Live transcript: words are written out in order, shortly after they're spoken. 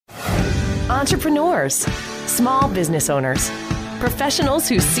entrepreneurs, small business owners, professionals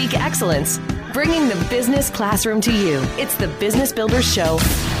who seek excellence, bringing the business classroom to you. It's the Business Builders Show.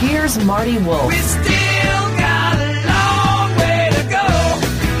 Here's Marty Wolf. We still got a long way to go.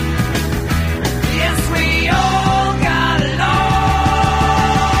 Yes, we all got a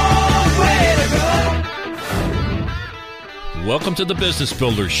long way to go. Welcome to the Business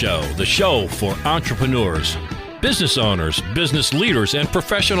Builders Show, the show for entrepreneurs, business owners, business leaders, and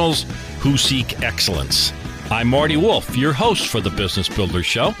professionals who seek excellence. I'm Marty Wolf, your host for the Business Builders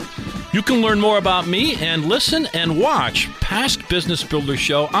Show. You can learn more about me and listen and watch past Business Builders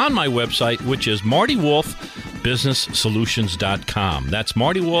Show on my website, which is MartyWolfBusinessSolutions.com. That's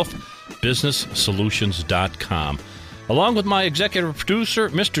MartyWolfBusinessSolutions.com. Along with my executive producer,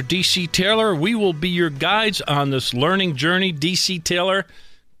 Mr. D.C. Taylor, we will be your guides on this learning journey. D.C. Taylor,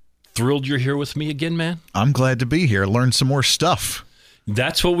 thrilled you're here with me again, man. I'm glad to be here. Learn some more stuff.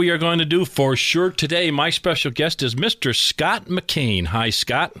 That's what we are going to do for sure today. My special guest is Mr. Scott McKain. Hi,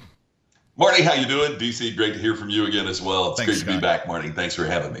 Scott. Marty, how you doing? DC, great to hear from you again as well. It's Thanks, great Scott. to be back, Marty. Thanks for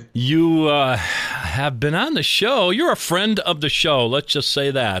having me. You have been on the show. You're a friend of the show. Let's just say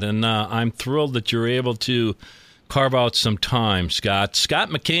that. And I'm thrilled that you're able to carve out some time, Scott. Scott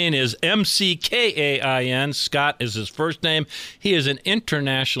McKain is McKain. Scott is his first name. He is an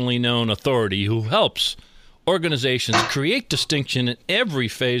internationally known authority who helps organizations create distinction in every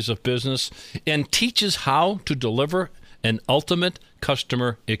phase of business and teaches how to deliver an ultimate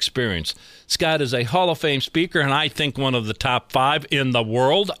customer experience. Scott is a Hall of Fame speaker, and I think one of the top 5 in the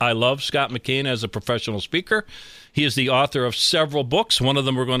world. I love Scott McKain as a professional speaker. He is the author of several books. One of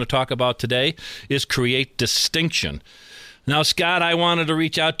them we're going to talk about today is Create Distinction. Now, Scott, I wanted to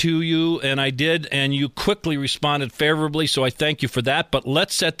reach out to you, and I did, and you quickly responded favorably, so I thank you for that. But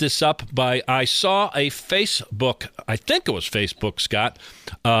let's set this up by, I saw a Facebook, I think it was Facebook, Scott,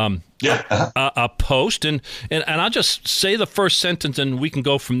 a post, and I'll just say the first sentence, and we can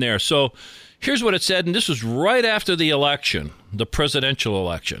go from there. So here's what it said, and this was right after the election, the presidential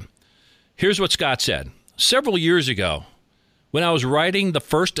election. Here's what Scott said. Several years ago, when I was writing the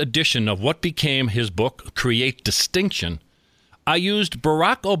first edition of what became his book, Create Distinction, I used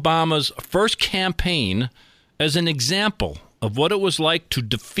Barack Obama's first campaign as an example of what it was like to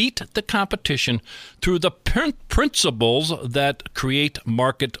defeat the competition through the principles that create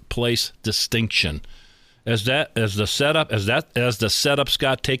marketplace distinction. As the setup,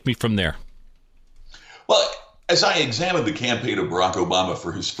 Scott, take me from there. Well, as I examined the campaign of Barack Obama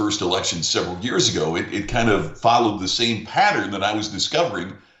for his first election several years ago, it kind of followed the same pattern that I was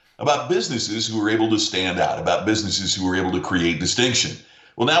discovering about businesses who were able to stand out, about businesses who were able to create distinction.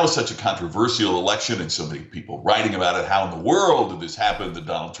 Well, now with such a controversial election and so many people writing about it, how in the world did this happen that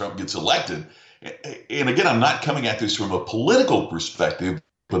Donald Trump gets elected? And again, I'm not coming at this from a political perspective,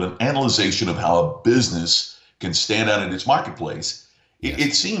 but an analyzation of how a business can stand out in its marketplace. Yes.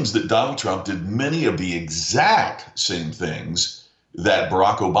 It seems that Donald Trump did many of the exact same things that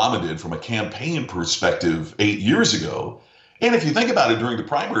Barack Obama did from a campaign perspective 8 years ago. And if you think about it, during the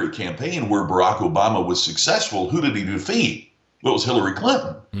primary campaign where Barack Obama was successful, who did he defeat? Well, it was Hillary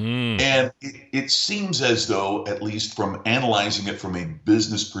Clinton. And it seems as though, at least from analyzing it from a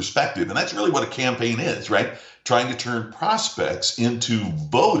business perspective, and that's really what a campaign is, right? Trying to turn prospects into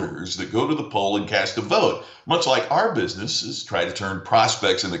voters that go to the poll and cast a vote. Much like our businesses try to turn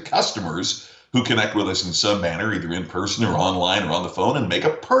prospects into customers who connect with us in some manner, either in person or online or on the phone, and make a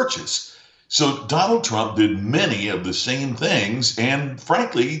purchase. So Donald Trump did many of the same things, and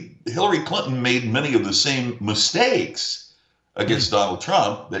frankly, Hillary Clinton made many of the same mistakes against Donald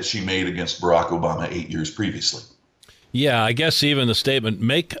Trump that she made against Barack Obama 8 years previously. Yeah, I guess even the statement,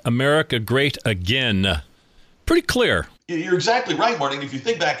 "Make America Great Again," pretty clear. You're exactly right, Marty. And if you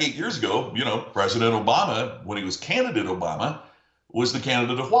think back 8 years ago, President Obama, when he was candidate Obama, was the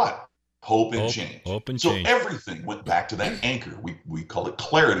candidate of what? Hope and change. Hope and so change. Everything went back to that anchor. We call it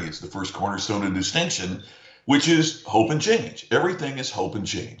clarity. It's the first cornerstone of distinction, which is hope and change. Everything is hope and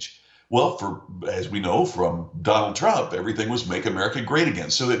change. Well, as we know from Donald Trump, everything was make America great again.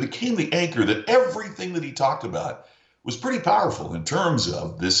 So it became the anchor that everything that he talked about was pretty powerful in terms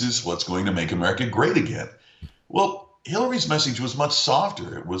of this is what's going to make America great again. Well, Hillary's message was much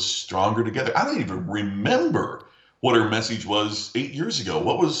softer. It was stronger together. I don't even remember what her message was 8 years ago.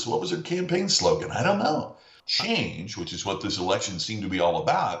 What was her campaign slogan? I don't know. Change, which is what this election seemed to be all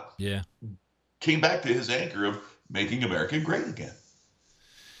about, came back to his anchor of making America great again.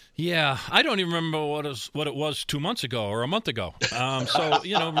 Yeah, I don't even remember what it was 2 months ago or a month ago. So,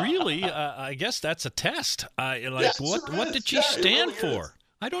 really, I guess that's a test. Yes, what did she stand for?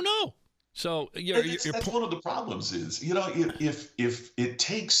 I don't know. So That's one of the problems is, if it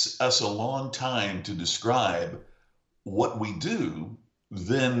takes us a long time to describe what we do,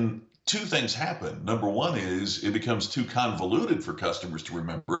 then two things happen. Number one is it becomes too convoluted for customers to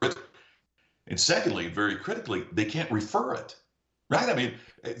remember it. And secondly, very critically, they can't refer it, right? I mean,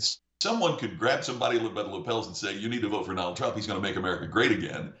 someone could grab somebody by the lapels and say, you need to vote for Donald Trump. He's going to make America great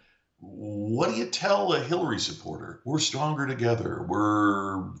again. What do you tell a Hillary supporter? We're stronger together.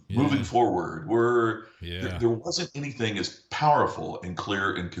 We're moving forward. There wasn't anything as powerful and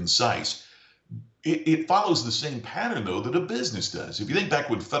clear and concise. It follows the same pattern, though, that a business does. If you think back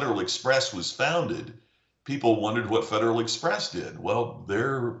when Federal Express was founded, people wondered what Federal Express did. Well,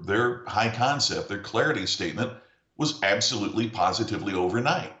 their high concept, their clarity statement was absolutely positively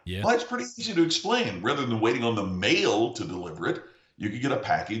overnight. Yeah. Well, that's pretty easy to explain. Rather than waiting on the mail to deliver it, you could get a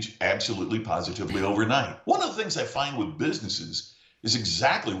package absolutely positively overnight. One of the things I find with businesses is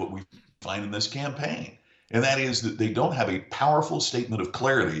exactly what we find in this campaign. And that is that they don't have a powerful statement of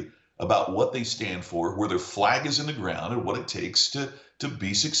clarity about what they stand for, where their flag is in the ground, and what it takes to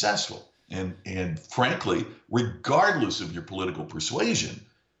be successful. And frankly, regardless of your political persuasion,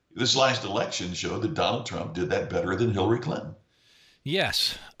 this last election showed that Donald Trump did that better than Hillary Clinton.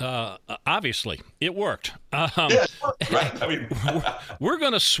 Yes, obviously it worked. It worked, right? I mean, we're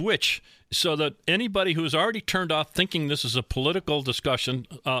going to switch so that anybody who has already turned off thinking this is a political discussion,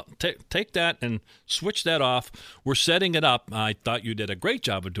 take that and switch that off. We're setting it up. I thought you did a great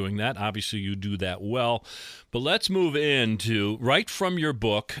job of doing that. Obviously, you do that well. But let's move into right from your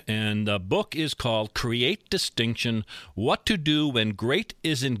book, and the book is called Create Distinction, What to Do When Great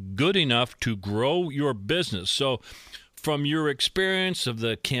Isn't Good Enough to Grow Your Business. So from your experience of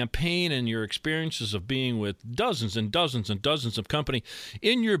the campaign and your experiences of being with dozens and dozens and dozens of companies,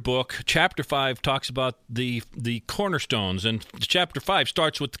 in your book, Chapter 5 talks about the cornerstones, and Chapter 5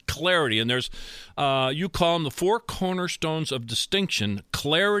 starts with clarity, and there's you call them the 4 cornerstones of distinction: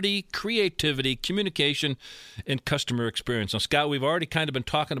 clarity, creativity, communication, and customer experience. Now, Scott, we've already kind of been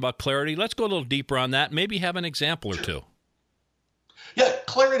talking about clarity. Let's go a little deeper on that, maybe have an example or two. Yeah,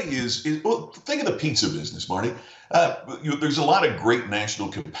 clarity is well, think of the pizza business, Marty. There's a lot of great national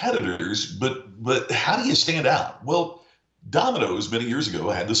competitors, but how do you stand out? Well, Domino's many years ago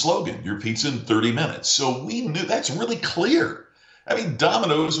had the slogan, your pizza in 30 minutes. So we knew that's really clear. I mean,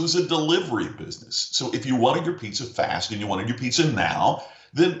 Domino's was a delivery business. So if you wanted your pizza fast and you wanted your pizza now,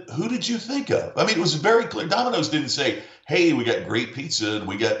 then who did you think of? I mean, it was very clear. Domino's didn't say, hey, we got great pizza and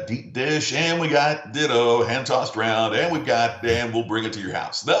we got deep dish and we got ditto hand tossed round and we'll bring it to your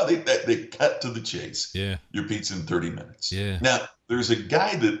house. No, they cut to the chase. Yeah. Your pizza in 30 minutes. Yeah. Now, there's a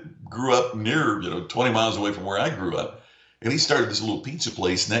guy that grew up near, 20 miles away from where I grew up, and he started this little pizza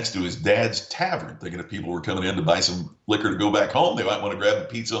place next to his dad's tavern, thinking if people were coming in to buy some liquor to go back home, they might want to grab the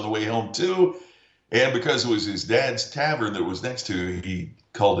pizza on the way home too. And because it was his dad's tavern that was next to, he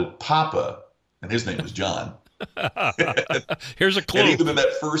called it Papa, and his name was John. Here's a clue. And even in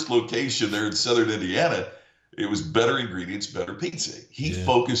that first location there in southern Indiana, it was better ingredients, better pizza. He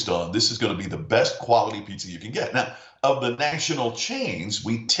focused on this is going to be the best quality pizza you can get. Now, of the national chains,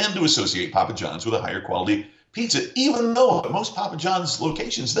 we tend to associate Papa John's with a higher quality pizza, even though at most Papa John's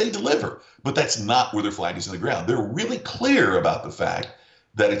locations, they deliver. But that's not where their flag is in the ground. They're really clear about the fact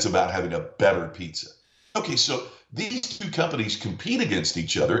that it's about having a better pizza. Okay, so these two companies compete against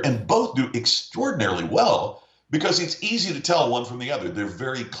each other and both do extraordinarily well because it's easy to tell one from the other. They're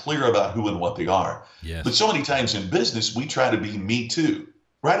very clear about who and what they are. Yes. But so many times in business, we try to be me too,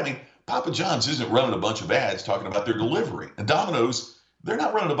 right? I mean, Papa John's isn't running a bunch of ads talking about their delivery. And Domino's, they're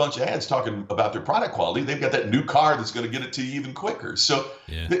not running a bunch of ads talking about their product quality. They've got that new car that's going to get it to you even quicker. So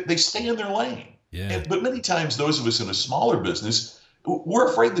they stay in their lane. Yeah. But many times those of us in a smaller business, we're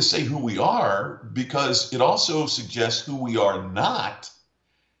afraid to say who we are because it also suggests who we are not.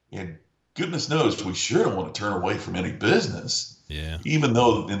 And goodness knows, we sure don't want to turn away from any business. Yeah. Even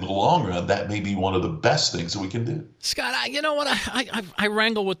though in the long run, that may be one of the best things that we can do. Scott, you know what? I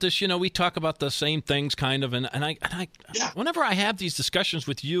wrangle with this. We talk about the same things kind of. And I whenever I have these discussions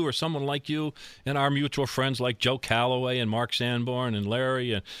with you or someone like you and our mutual friends like Joe Calloway and Mark Sanborn and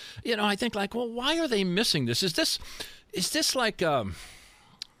Larry, and, I think like, well, why are they missing this? Is this like,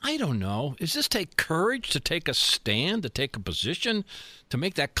 I don't know, is this take courage to take a stand, to take a position, to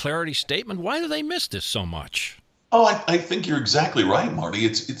make that clarity statement? Why do they miss this so much? Oh, I think you're exactly right, Marty.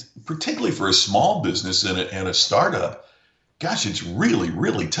 It's particularly for a small business and a startup. Gosh, it's really,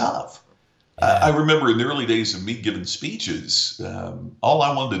 really tough. Yeah. I remember in the early days of me giving speeches, all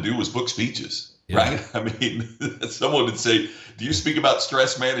I wanted to do was book speeches, right? I mean, someone would say, do you speak about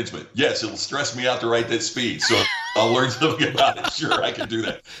stress management? Yes, it'll stress me out to write that speech. So I'll learn something about it. Sure, I can do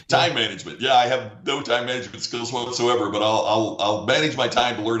that. Time management. Yeah, I have no time management skills whatsoever, but I'll manage my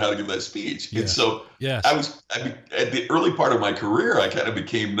time to learn how to give that speech. Yes. And so Yes. at the early part of my career, I kind of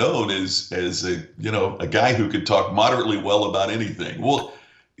became known as a guy who could talk moderately well about anything. Well,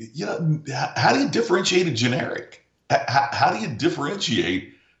 how do you differentiate a generic? How do you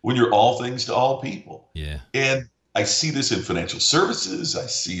differentiate when you're all things to all people? Yeah. And I see this in financial services. I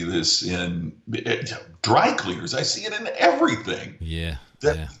see this in dry cleaners. I see it in everything. Yeah.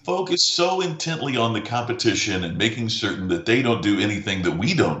 That focus so intently on the competition and making certain that they don't do anything that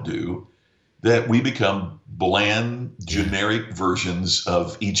we don't do, that we become bland, generic versions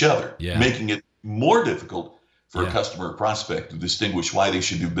of each other, making it more difficult for a customer or prospect to distinguish why they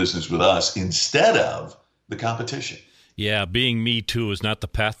should do business with us instead of the competition. Yeah, being me too is not the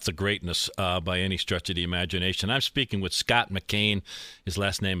path to greatness by any stretch of the imagination. I'm speaking with Scott McKain. His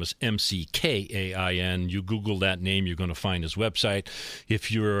last name is McKain. You Google that name, you're going to find his website.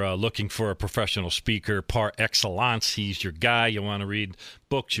 If you're looking for a professional speaker par excellence, he's your guy. You want to read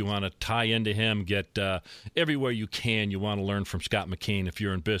books, you want to tie into him, get everywhere you can. You want to learn from Scott McKain if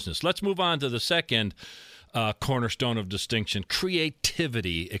you're in business. Let's move on to the second cornerstone of distinction,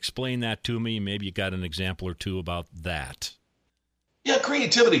 creativity. Explain that to me. Maybe you got an example or two about that. Yeah,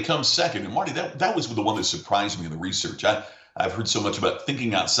 creativity comes second. And Marty, that was the one that surprised me in the research. I've heard so much about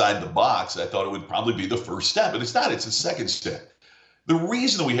thinking outside the box. I thought it would probably be the first step, but it's not. It's a second step. The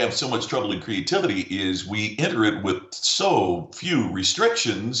reason that we have so much trouble in creativity is we enter it with so few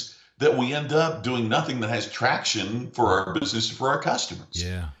restrictions that we end up doing nothing that has traction for our business, for our customers.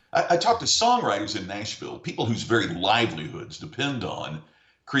 Yeah. I talked to songwriters in Nashville, people whose very livelihoods depend on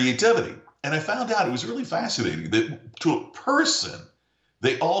creativity. And I found out it was really fascinating that to a person,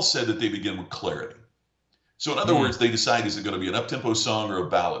 they all said that they begin with clarity. So in other words, they decide, is it going to be an up-tempo song or a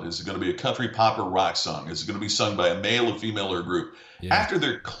ballad? Is it going to be a country, pop, or rock song? Is it going to be sung by a male, a female, or a group? Yeah. After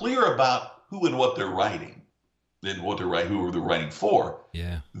they're clear about who and what they're writing, and who they're writing for,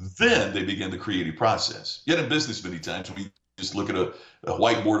 then they begin the creative process. Yet in business, many times we just look at a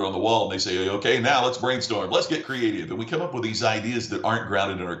whiteboard on the wall and they say, okay, now let's brainstorm. Let's get creative. And we come up with these ideas that aren't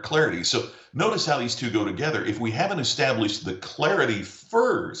grounded in our clarity. So notice how these two go together. If we haven't established the clarity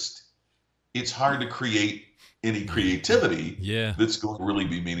first, it's hard to create any creativity that's going to really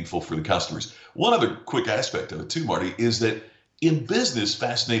be meaningful for the customers. One other quick aspect of it too, Marty, is that in business,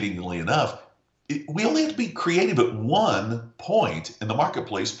 fascinatingly enough, we only have to be creative at one point, and the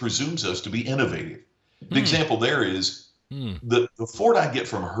marketplace presumes us to be innovative. The example there is the Ford I get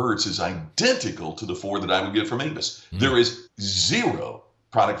from Hertz is identical to the Ford that I would get from Avis. There is zero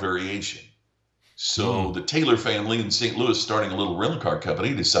product variation. So the Taylor family in St. Louis, starting a little rental car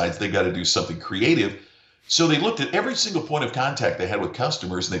company, decides they got to do something creative. So they looked at every single point of contact they had with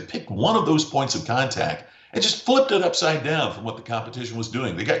customers, and they picked one of those points of contact and just flipped it upside down from what the competition was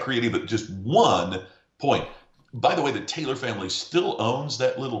doing. They got creative at just one point. By the way, the Taylor family still owns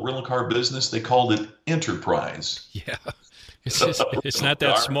that little rental car business. They called it Enterprise. Yeah. It's not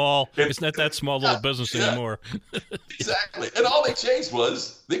that small. It's not that small little business anymore. Exactly. And all they changed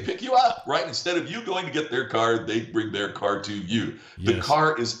was they pick you up, right? Instead of you going to get their car, they bring their car to you. The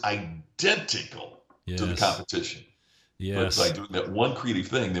car is identical to the competition. Yes. But by doing that one creative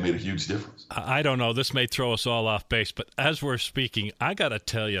thing, they made a huge difference. I don't know. This may throw us all off base, but as we're speaking, I got to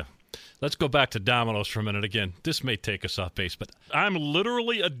tell you, let's go back to Domino's for a minute again. This may take us off base, but I'm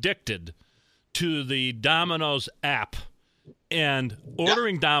literally addicted to the Domino's app and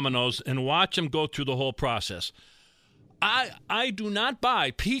ordering Domino's and watch them go through the whole process. I do not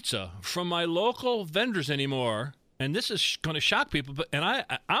buy pizza from my local vendors anymore. And this is going to shock people, but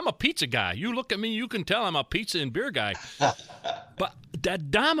I'm a pizza guy. You look at me, you can tell I'm a pizza and beer guy. But that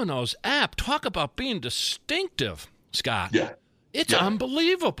Domino's app, talk about being distinctive, Scott. Yeah. It's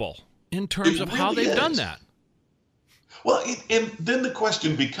unbelievable in terms of how they've done that. Well, and then the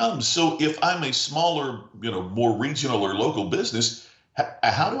question becomes, so if I'm a smaller, more regional or local business,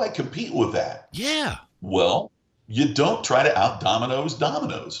 how do I compete with that? Yeah. Well, you don't try to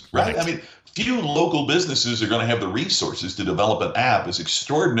out-Domino's, right? I mean, few local businesses are going to have the resources to develop an app as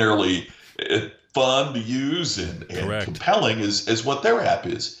extraordinarily fun to use and compelling as what their app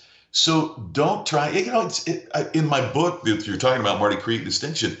is. So don't try. In my book that you're talking about, Marty, Create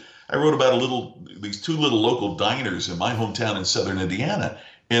Distinction, I wrote about these two little local diners in my hometown in southern Indiana.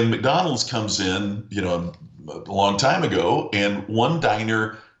 And McDonald's comes in, a long time ago, and one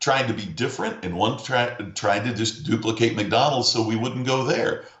diner tried to be different, and one tried to just duplicate McDonald's so we wouldn't go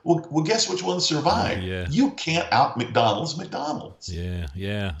there. Well, guess which one survived? Yeah. You can't out McDonald's.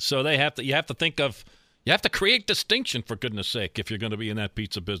 Yeah. So you have to think of You have to create distinction, for goodness sake, if you're going to be in that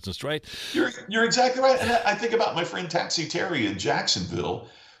pizza business, right? You're exactly right. And I think about my friend Taxi Terry in Jacksonville,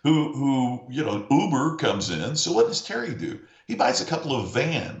 who Uber comes in. So what does Terry do? He buys a couple of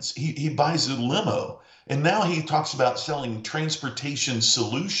vans. He buys a limo. And now he talks about selling transportation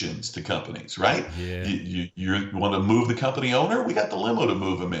solutions to companies, right? Yeah. You want to move the company owner? We got the limo to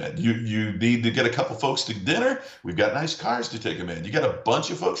move them in. You need to get a couple folks to dinner? We've got nice cars to take them in. You got a bunch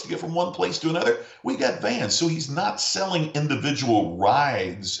of folks to get from one place to another? We got vans. So he's not selling individual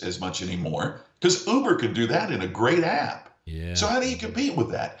rides as much anymore because Uber can do that in a great app. Yeah. So how do you compete with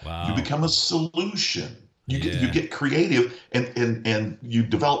that? Wow. You become a solution. You get creative and you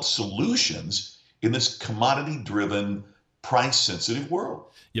develop solutions in this commodity-driven, price-sensitive world.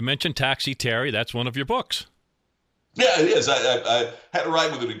 You mentioned Taxi Terry. That's one of your books. Yeah, it is. I had a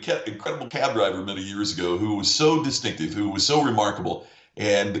ride with an incredible cab driver many years ago who was so distinctive, who was so remarkable,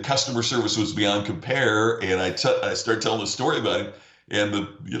 and the customer service was beyond compare. And I started telling a story about him, and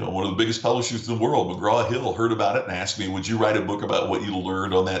one of the biggest publishers in the world, McGraw-Hill, heard about it and asked me, "Would you write a book about what you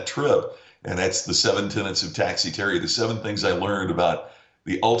learned on that trip?" And that's the 7 tenets of Taxi Terry, the 7 things I learned about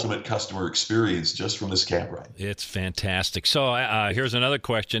the ultimate customer experience just from this cab ride. It's fantastic. So here's another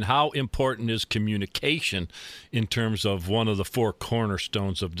question. How important is communication in terms of one of the 4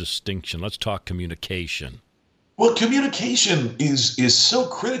 cornerstones of distinction? Let's talk communication. Well, communication is so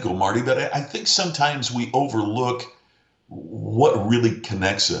critical, Marty, but I think sometimes we overlook what really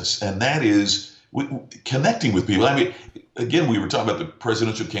connects us, and that is connecting with people. I mean, again, we were talking about the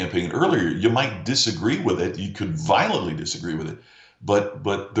presidential campaign earlier. You might disagree with it. You could violently disagree with it.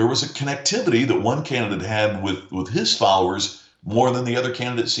 But there was a connectivity that one candidate had with his followers more than the other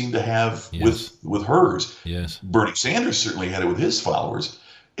candidate seemed to have with hers. Yes. Bernie Sanders certainly had it with his followers.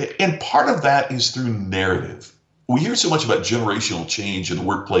 And part of that is through narrative. We hear so much about generational change in the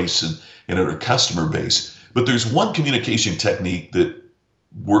workplace and in our customer base, but there's one communication technique that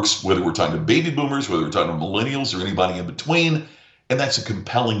works whether we're talking to baby boomers, whether we're talking to millennials or anybody in between, and that's a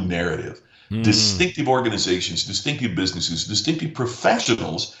compelling narrative. Distinctive organizations, distinctive businesses, distinctive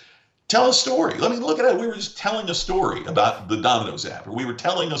professionals tell a story. I mean, look at it. We were just telling a story about the Domino's app, or we were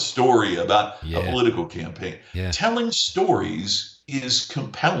telling a story about a political campaign. Yeah. Telling stories is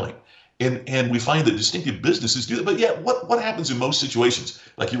compelling. And we find that distinctive businesses do that. But yet, what happens in most situations?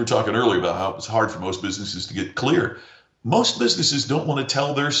 Like you were talking earlier about how it's hard for most businesses to get clear. Most businesses don't want to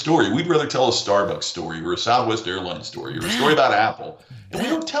tell their story. We'd rather tell a Starbucks story or a Southwest Airlines story or a story about Apple. And we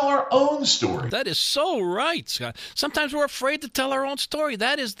don't tell our own story. That is so right, Scott. Sometimes we're afraid to tell our own story.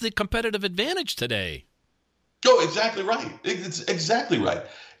 That is the competitive advantage today. Oh, exactly right. It's exactly right.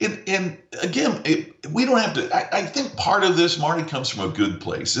 And again, we don't have to. I think part of this, Marty, comes from a good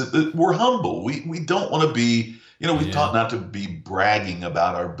place. We're humble. We don't want to be, we've taught not to be bragging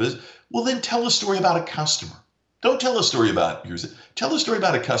about our business. Well, then tell a story about a customer. Don't tell a story about tell a story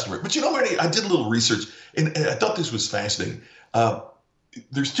about a customer. But Marty, I did a little research, and I thought this was fascinating.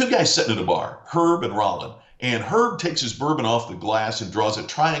 There's 2 guys sitting at a bar, Herb and Rollin. And Herb takes his bourbon off the glass and draws a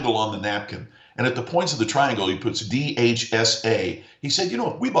triangle on the napkin. And at the points of the triangle, he puts DHSA. He said,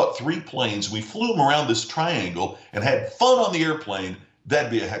 if we bought 3 planes, we flew them around this triangle and had fun on the airplane, that'd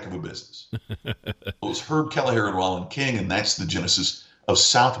be a heck of a business. It was Herb Kelleher and Rollin King, and that's the genesis of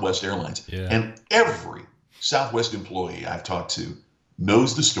Southwest Airlines. Yeah. And every Southwest employee I've talked to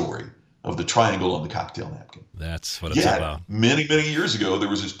knows the story of the triangle on the cocktail napkin. That's what it's about. Many, many years ago, there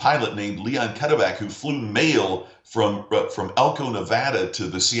was this pilot named Leon Cuddeback who flew mail from Elko, Nevada to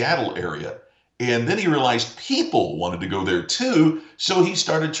the Seattle area. And then he realized people wanted to go there too, so he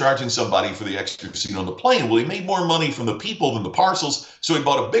started charging somebody for the extra seat on the plane. Well, he made more money from the people than the parcels, so he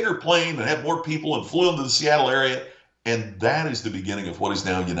bought a bigger plane and had more people and flew them to the Seattle area. And that is the beginning of what is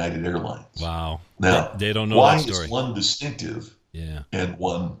now United Airlines. Wow. Now, they don't know why that story. is one distinctive and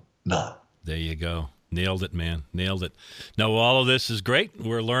one not? There you go. Nailed it, man. Nailed it. Now, all of this is great.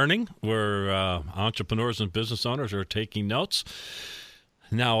 We're learning. We're entrepreneurs and business owners are taking notes.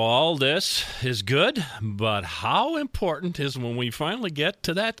 Now, all this is good, but how important is when we finally get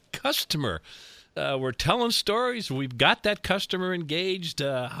to that customer? We're telling stories. We've got that customer engaged.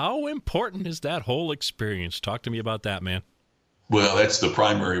 How important is that whole experience? Talk to me about that, man. Well, that's the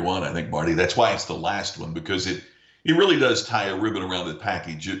primary one, I think, Marty. That's why it's the last one, because it really does tie a ribbon around the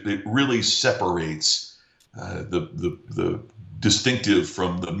package. It really separates the distinctive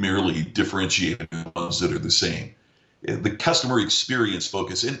from the merely differentiated ones that are the same. The customer experience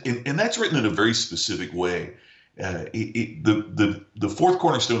focus, and that's written in a very specific way. The 4th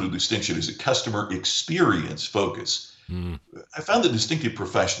cornerstone of distinction is a customer experience focus. I found that distinctive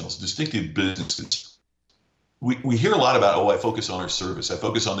professionals, distinctive businesses, we hear a lot about, I focus on our service, I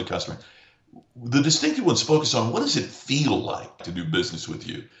focus on the customer. the distinctive ones focus on what does it feel like to do business with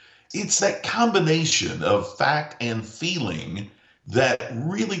you? It's that combination of fact and feeling that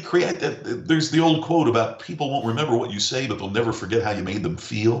really create that. There's the old quote about people won't remember what you say, but they'll never forget how you made them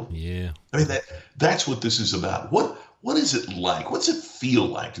feel. Yeah. I mean, that's what this is about. What is it like? What's it feel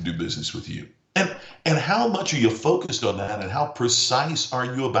like to do business with you? And how much are you focused on that, and how precise are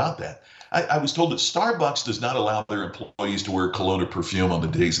you about that? I was told that Starbucks does not allow their employees to wear cologne or perfume on the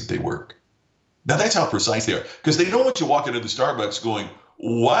days that they work. Now, that's how precise they are, because they don't want you walking into Starbucks going,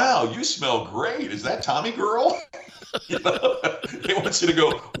 wow, you smell great. Is that Tommy girl? You know? They want you to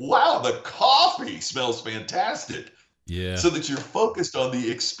go, wow, the coffee smells fantastic. Yeah. So that you're focused on the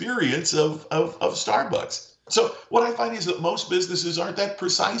experience of Starbucks. So what I find is that most businesses aren't that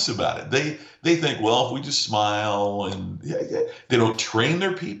precise about it. They think, well, if we just smile, and they don't train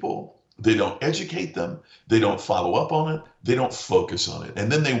their people. They don't educate them. They don't follow up on it. They don't focus on it.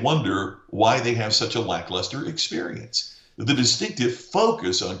 And then they wonder why they have such a lackluster experience. The distinctive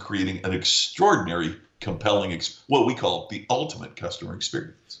focus on creating an extraordinary, compelling, what we call the ultimate customer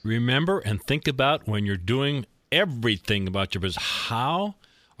experience. Remember and think about when you're doing everything about your business, how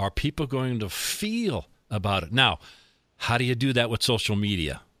are people going to feel about it? Now, how do you do that with social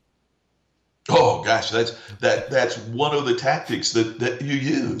media? Oh gosh, that's one of the tactics that you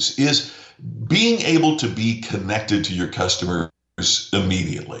use, is being able to be connected to your customers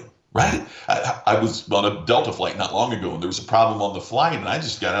immediately, right? I was on a Delta flight not long ago, and there was a problem on the flight, and I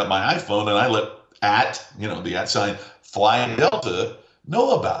just got out my iPhone and I let the @ sign Fly Delta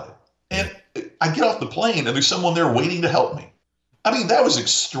know about it. And I get off the plane and there's someone there waiting to help me. I mean, that was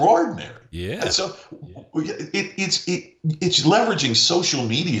extraordinary. Yeah. And so it's leveraging social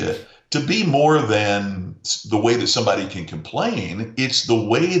media to be more than the way that somebody can complain. It's the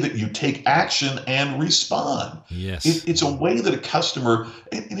way that you take action and respond. Yes. It's a way that a customer,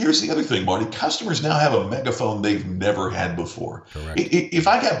 and here's the other thing, Marty, customers now have a megaphone they've never had before. Correct. If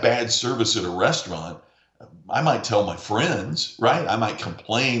I got bad service at a restaurant, I might tell my friends, right? I might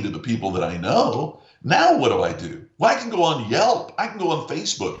complain to the people that I know. Now what do? Well, I can go on Yelp. I can go on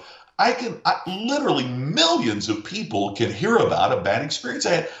Facebook. Literally millions of people can hear about a bad experience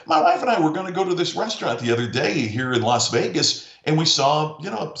I had. My wife and I were going to go to this restaurant the other day here in Las Vegas, and we saw,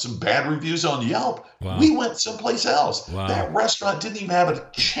 some bad reviews on Yelp. Wow. We went someplace else. Wow. That restaurant didn't even have a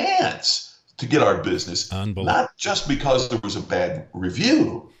chance to get our business. Unbelievable. Not just because there was a bad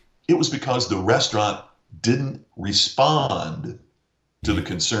review. It was because the restaurant didn't respond to the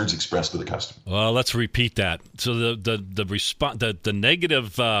concerns expressed to the customer. Well, let's repeat that. So the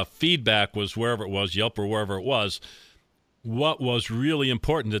negative feedback was wherever it was, Yelp or wherever it was. What was really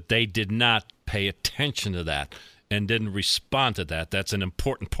important that they did not pay attention to that and didn't respond to that. That's an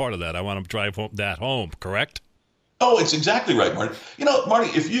important part of that. I want to drive that home. Correct? Oh, it's exactly right, Marty.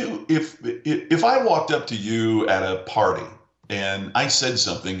 Marty, if I walked up to you at a party and I said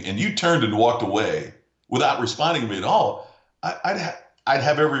something and you turned and walked away without responding to me at all, I'd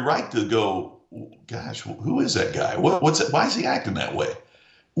have every right to go, gosh, who is that guy? What's it? Why is he acting that way?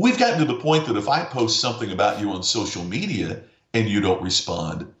 We've gotten to the point that if I post something about you on social media and you don't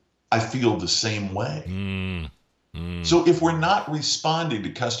respond, I feel the same way. So if we're not responding to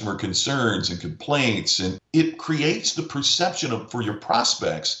customer concerns and complaints, and it creates the perception for your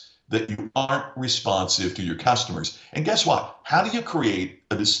prospects that you aren't responsive to your customers. And guess what? How do you create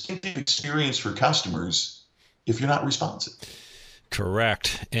a distinctive experience for customers if you're not responsive?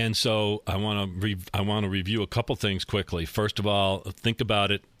 Correct. And so I want to review a couple things quickly. First of all, think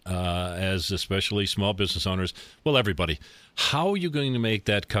about it as especially small business owners. Well, everybody, how are you going to make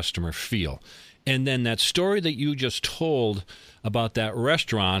that customer feel? And then that story that you just told about that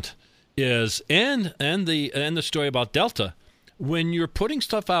restaurant is, and the story about Delta. When you're putting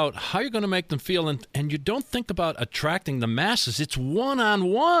stuff out, how you're going to make them feel, and you don't think about attracting the masses. It's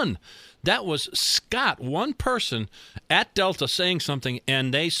one-on-one. That was Scott, one person at Delta saying something,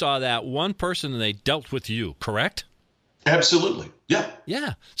 and they saw that one person and they dealt with you, correct? Absolutely. Yeah.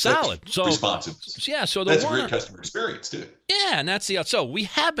 Yeah. Solid. That's responsive. Yeah. So that's a great customer experience too. Yeah, and that's so we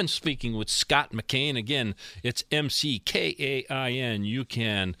have been speaking with Scott McKain. Again, it's McKain. You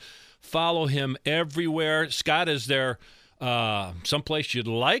can follow him everywhere. Scott, is there someplace you'd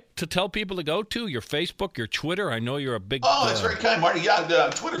like to tell people to go to? Your Facebook, your Twitter? I know you're a big... Oh, that's very kind, Marty.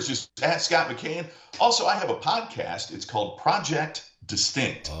 Yeah, Twitter's just at Scott McKain. Also, I have a podcast. It's called Project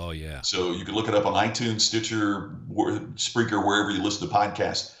Distinct. Oh, yeah. So you can look it up on iTunes, Stitcher, Spreaker, wherever you listen to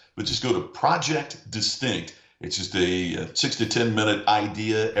podcasts. But just go to Project Distinct. It's just a 6 to 10 minute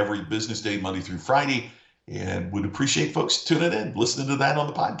idea every business day, Monday through Friday. And would appreciate folks tuning in, listening to that on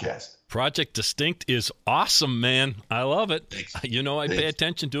the podcast. Project Distinct is awesome, man. I love it. Thanks. You know I pay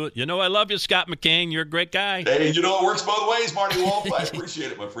attention to it. You know I love you, Scott McKain. You're a great guy. Hey, you know it works both ways, Marty Wolf. I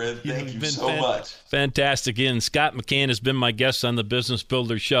appreciate it, my friend. Thank you so much. Fantastic. Again, Scott McKain has been my guest on the Business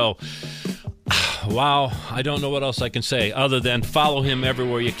Builder Show. Wow, I don't know what else I can say other than follow him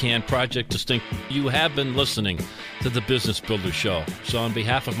everywhere you can. Project Distinct. You have been listening to the Business Builder Show. So on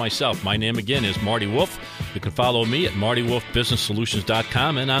behalf of myself, my name again is Marty Wolf. You can follow me at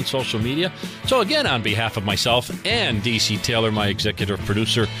martywolfbusinesssolutions.com and on social media. So again, on behalf of myself and DC Taylor, my executive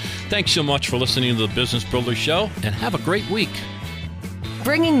producer, thanks so much for listening to the Business Builder Show, and have a great week.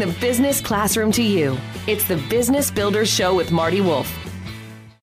 Bringing the business classroom to you. It's the Business Builder Show with Marty Wolf.